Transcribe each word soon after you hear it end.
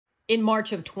In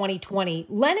March of 2020,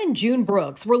 Len and June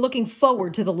Brooks were looking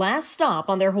forward to the last stop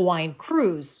on their Hawaiian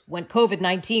cruise when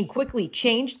COVID-19 quickly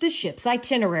changed the ship's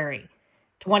itinerary.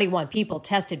 21 people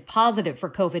tested positive for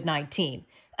COVID-19,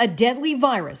 a deadly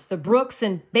virus the Brooks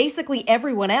and basically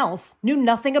everyone else knew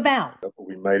nothing about.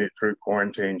 We made it through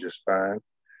quarantine just fine.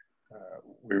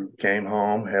 We came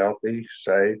home healthy,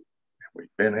 safe. We've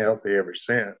been healthy ever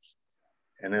since.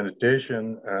 And in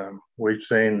addition, we've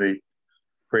seen the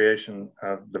creation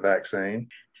of the vaccine.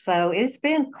 So it's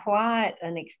been quite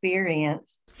an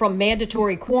experience. From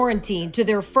mandatory quarantine to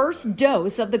their first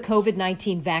dose of the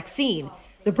COVID-19 vaccine,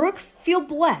 the Brooks feel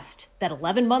blessed that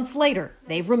 11 months later,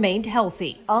 they've remained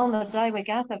healthy. On the day we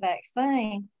got the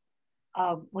vaccine,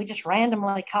 we just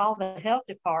randomly called the health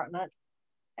department,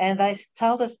 and they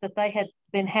told us that they had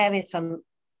been having some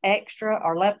extra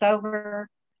or leftover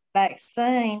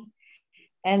vaccine.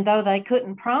 And though they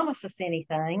couldn't promise us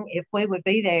anything, if we would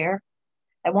be there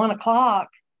at 1 o'clock,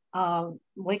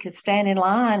 we could stand in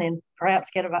line and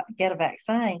perhaps get a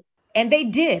vaccine. And they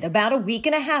did about a week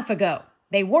and a half ago.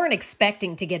 They weren't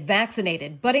expecting to get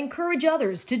vaccinated, but encourage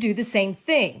others to do the same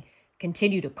thing.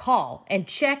 Continue to call and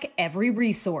check every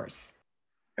resource.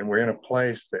 And we're in a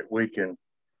place that we can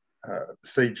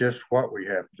see just what we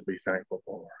have to be thankful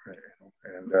for.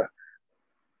 And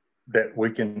that we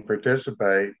can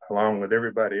participate along with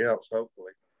everybody else,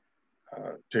 hopefully,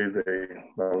 to the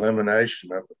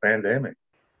elimination of the pandemic.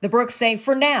 The Brooks say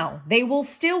for now, they will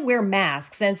still wear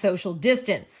masks and social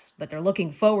distance, but they're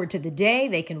looking forward to the day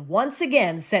they can once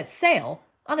again set sail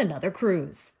on another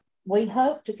cruise. We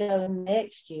hope to go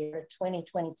next year,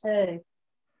 2022,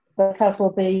 because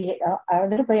it'll be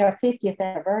our 50th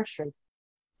anniversary.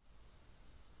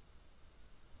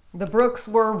 The Brooks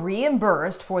were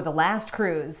reimbursed for the last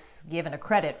cruise, given a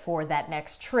credit for that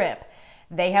next trip.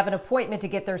 They have an appointment to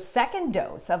get their second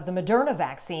dose of the Moderna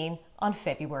vaccine on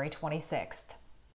February 26th.